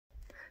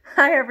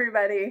Hi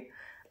everybody.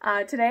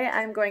 Today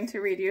I'm going to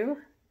read you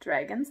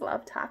Dragons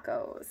Love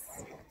Tacos.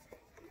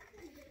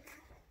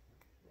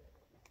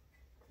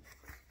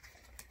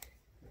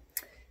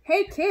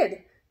 Hey kid,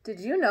 did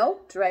you know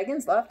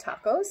dragons love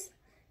tacos?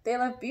 They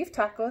love beef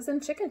tacos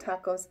and chicken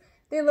tacos.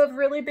 They love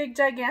really big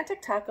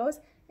gigantic tacos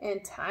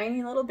and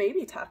tiny little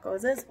baby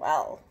tacos as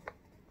well.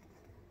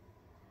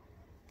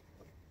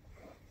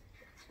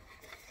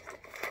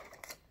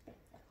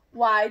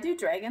 Why do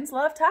dragons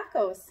love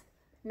tacos?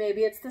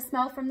 Maybe it's the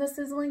smell from the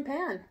sizzling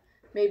pan.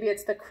 Maybe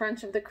it's the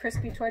crunch of the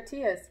crispy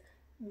tortillas.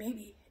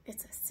 Maybe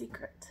it's a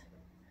secret.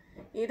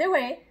 Either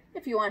way,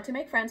 if you want to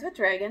make friends with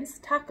dragons,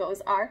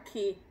 tacos are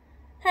key.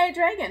 Hey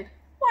dragon,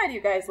 why do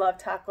you guys love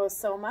tacos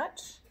so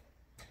much?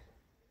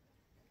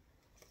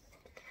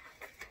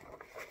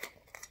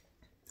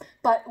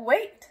 But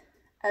wait,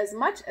 as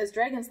much as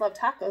dragons love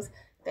tacos,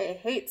 they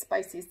hate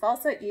spicy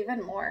salsa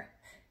even more.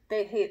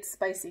 They hate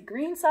spicy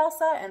green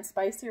salsa and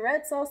spicy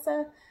red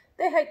salsa.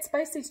 They hate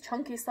spicy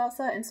chunky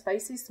salsa and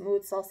spicy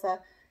smooth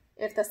salsa.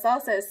 If the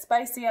salsa is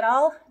spicy at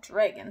all,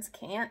 dragons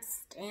can't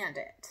stand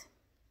it.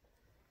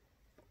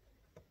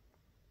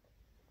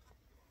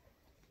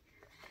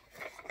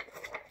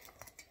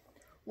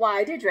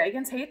 Why do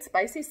dragons hate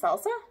spicy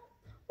salsa?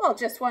 Well,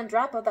 just one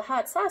drop of the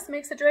hot sauce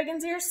makes a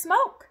dragon's ears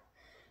smoke.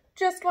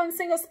 Just one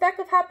single speck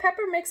of hot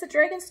pepper makes a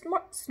dragon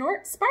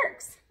snort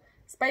sparks.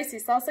 Spicy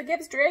salsa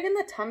gives dragon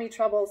the tummy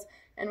troubles,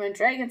 and when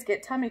dragons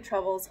get tummy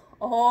troubles,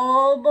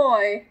 oh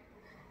boy.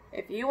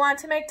 If you want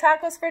to make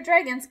tacos for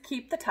dragons,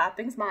 keep the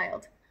toppings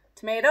mild.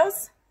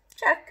 Tomatoes?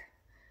 Check.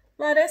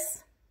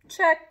 Lettuce?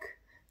 Check.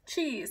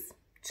 Cheese?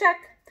 Check.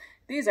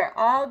 These are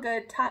all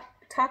good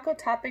taco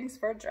toppings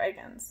for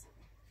dragons.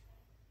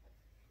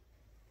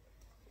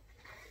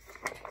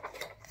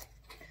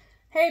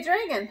 Hey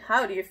dragon,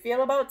 how do you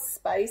feel about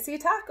spicy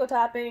taco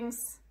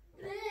toppings?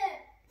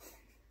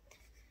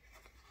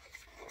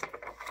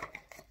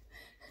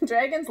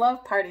 Dragons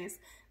love parties.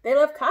 They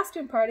love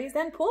costume parties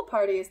and pool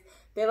parties.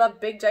 They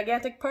love big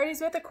gigantic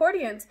parties with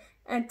accordions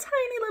and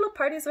tiny little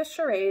parties with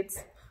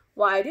charades.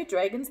 Why do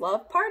dragons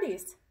love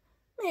parties?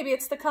 Maybe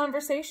it's the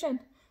conversation.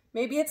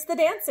 Maybe it's the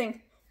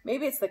dancing.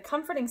 Maybe it's the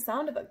comforting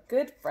sound of a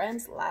good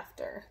friend's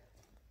laughter.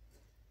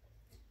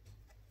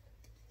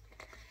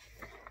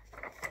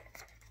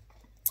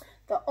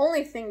 The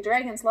only thing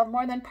dragons love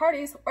more than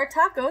parties or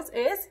tacos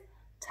is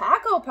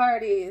taco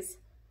parties.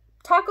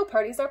 Taco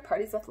parties are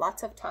parties with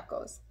lots of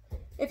tacos.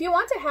 If you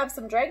want to have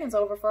some dragons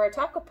over for a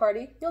taco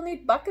party, you'll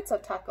need buckets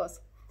of tacos,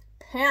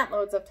 pant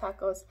loads of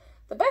tacos.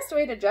 The best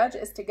way to judge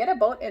is to get a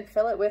boat and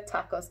fill it with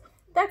tacos.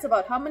 That's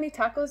about how many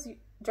tacos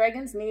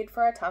dragons need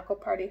for a taco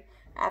party.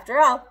 After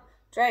all,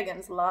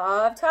 dragons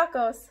love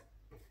tacos.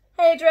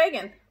 Hey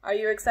dragon, are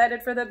you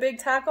excited for the big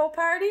taco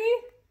party?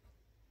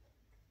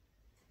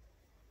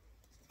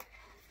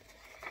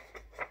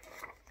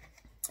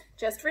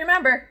 Just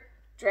remember,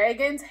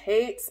 dragons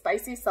hate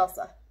spicy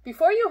salsa.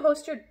 Before you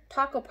host your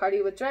taco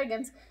party with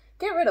dragons,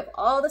 get rid of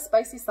all the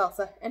spicy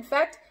salsa. In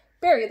fact,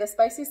 bury the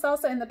spicy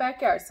salsa in the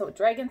backyard so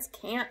dragons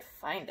can't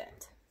find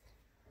it.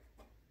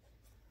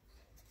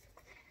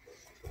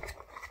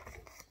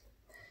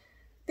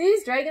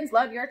 These dragons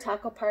love your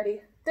taco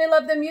party. They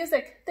love the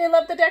music. They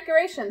love the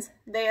decorations.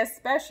 They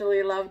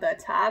especially love the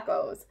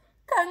tacos.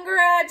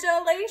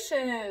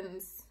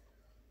 Congratulations!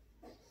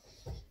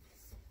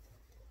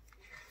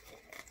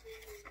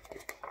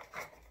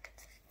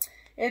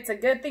 It's a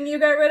good thing you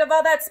got rid of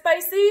all that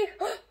spicy.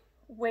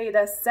 Wait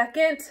a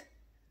second.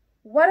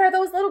 What are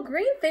those little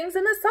green things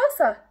in the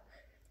salsa?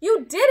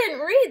 You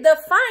didn't read the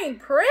fine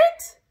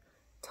print.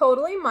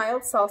 Totally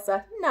mild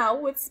salsa, now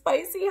with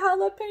spicy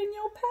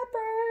jalapeno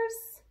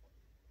peppers.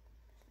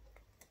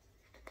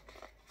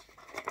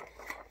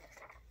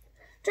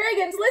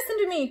 Dragons, listen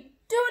to me.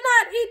 Do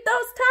not eat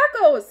those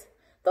tacos.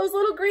 Those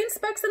little green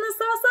specks in the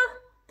salsa,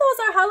 those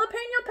are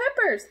jalapeno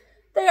peppers.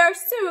 They are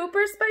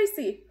super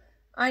spicy.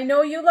 I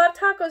know you love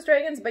tacos,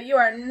 dragons, but you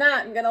are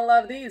not going to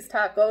love these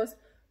tacos.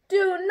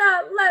 Do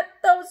not let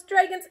those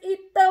dragons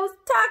eat those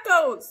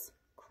tacos.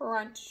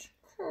 Crunch,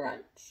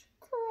 crunch,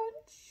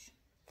 crunch.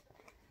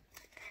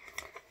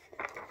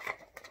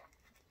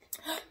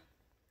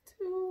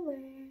 Too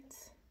late.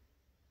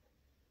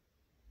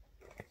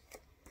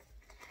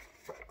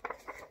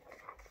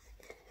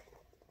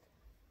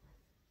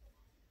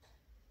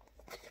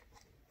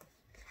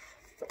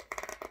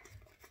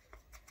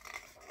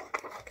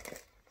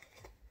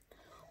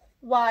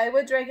 Why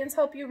would dragons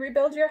help you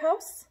rebuild your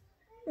house?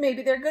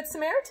 Maybe they're good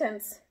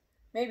Samaritans.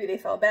 Maybe they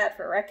felt bad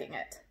for wrecking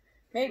it.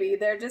 Maybe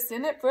they're just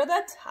in it for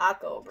the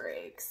taco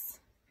breaks.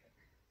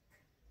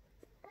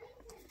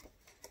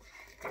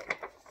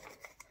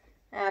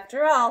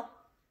 After all,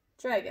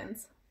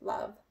 dragons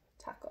love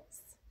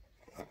tacos.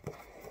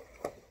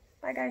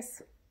 Bye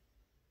guys.